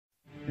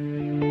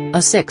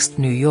A sixth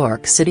New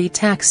York City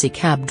taxi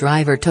cab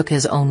driver took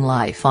his own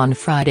life on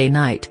Friday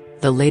night,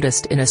 the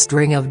latest in a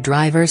string of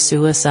driver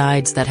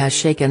suicides that has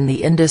shaken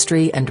the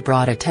industry and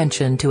brought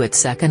attention to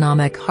its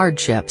economic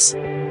hardships.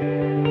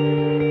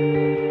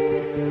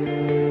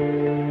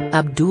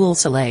 Abdul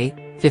Saleh,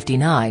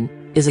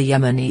 59, is a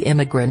Yemeni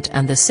immigrant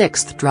and the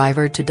sixth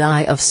driver to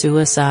die of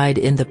suicide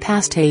in the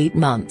past 8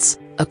 months,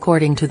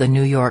 according to the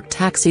New York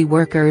Taxi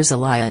Workers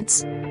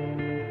Alliance.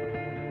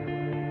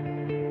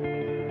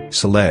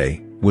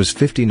 Saleh was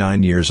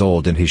 59 years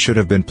old and he should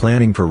have been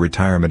planning for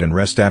retirement and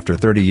rest after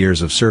 30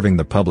 years of serving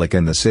the public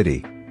and the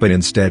city, but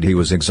instead he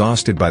was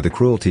exhausted by the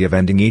cruelty of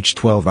ending each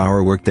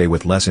 12-hour workday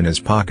with less in his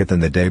pocket than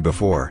the day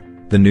before,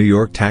 the New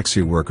York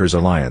Taxi Workers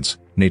Alliance,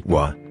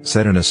 NTWA,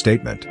 said in a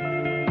statement.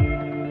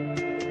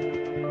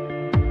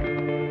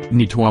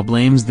 NTWA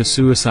blames the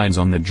suicides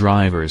on the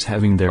drivers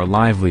having their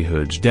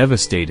livelihoods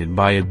devastated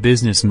by a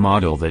business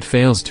model that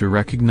fails to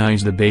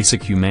recognize the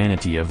basic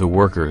humanity of the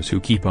workers who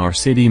keep our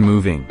city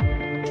moving.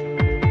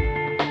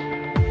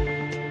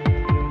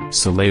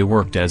 Saleh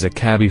worked as a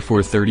cabbie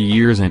for 30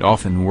 years and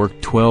often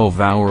worked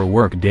 12-hour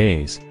work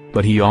days,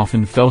 but he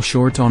often fell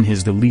short on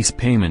his lease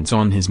payments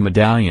on his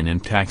medallion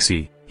and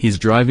taxi, his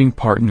driving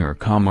partner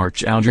Qamar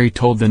Chowdhury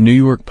told the New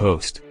York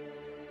Post.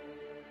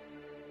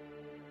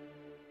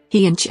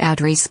 He and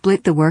Chowdhury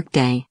split the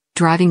workday,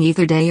 driving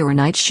either day or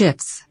night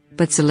shifts,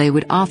 but Saleh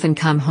would often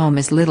come home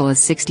as little as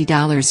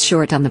 $60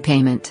 short on the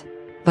payment.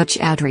 But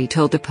Chowdhury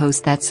told the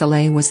Post that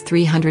Saleh was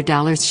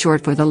 $300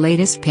 short for the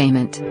latest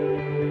payment.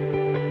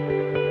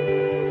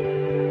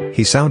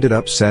 He sounded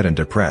upset and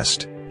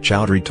depressed,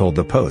 Chowdhury told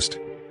the Post.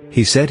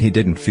 He said he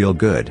didn't feel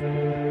good.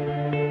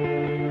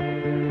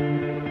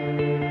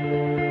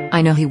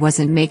 I know he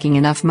wasn't making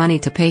enough money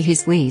to pay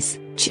his lease,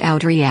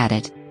 Chowdhury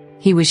added.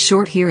 He was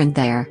short here and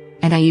there,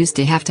 and I used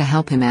to have to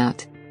help him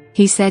out.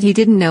 He said he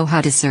didn't know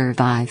how to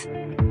survive.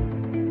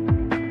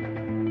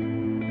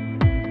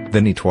 The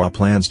NTWA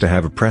plans to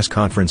have a press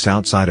conference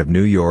outside of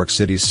New York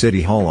City's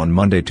City Hall on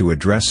Monday to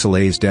address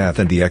Saleh's death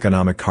and the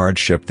economic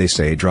hardship they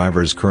say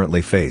drivers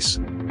currently face.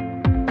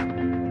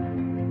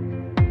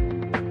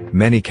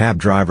 Many cab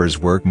drivers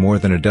work more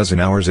than a dozen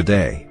hours a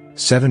day,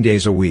 7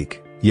 days a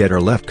week, yet are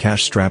left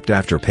cash-strapped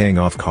after paying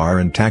off car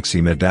and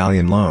taxi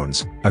medallion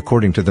loans,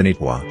 according to the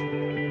NTWA.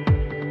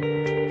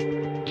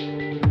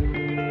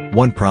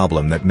 One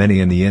problem that many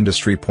in the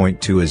industry point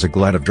to is a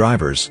glut of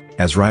drivers,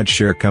 as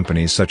rideshare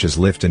companies such as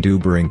Lyft and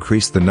Uber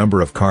increase the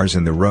number of cars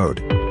in the road.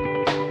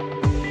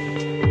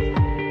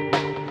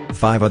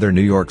 5 other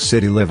New York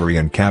City livery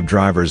and cab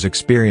drivers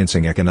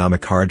experiencing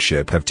economic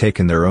hardship have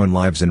taken their own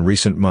lives in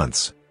recent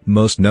months,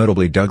 most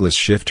notably Douglas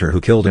Shifter, who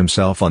killed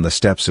himself on the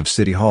steps of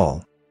City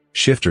Hall.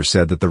 Shifter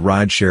said that the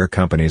rideshare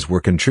companies were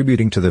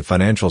contributing to the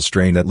financial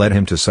strain that led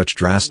him to such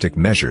drastic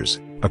measures,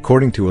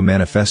 according to a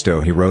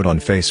manifesto he wrote on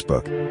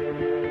Facebook.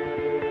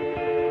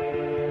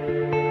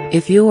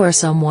 If you or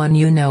someone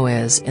you know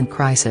is in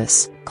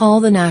crisis,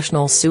 call the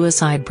National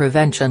Suicide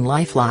Prevention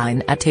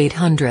Lifeline at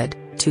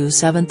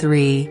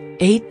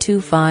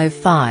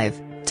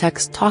 800-273-8255,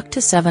 text TALK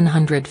to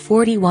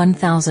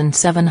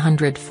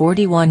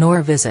 741,741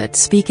 or visit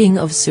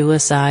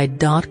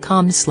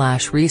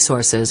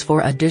speakingofsuicide.com/resources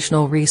for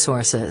additional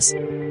resources.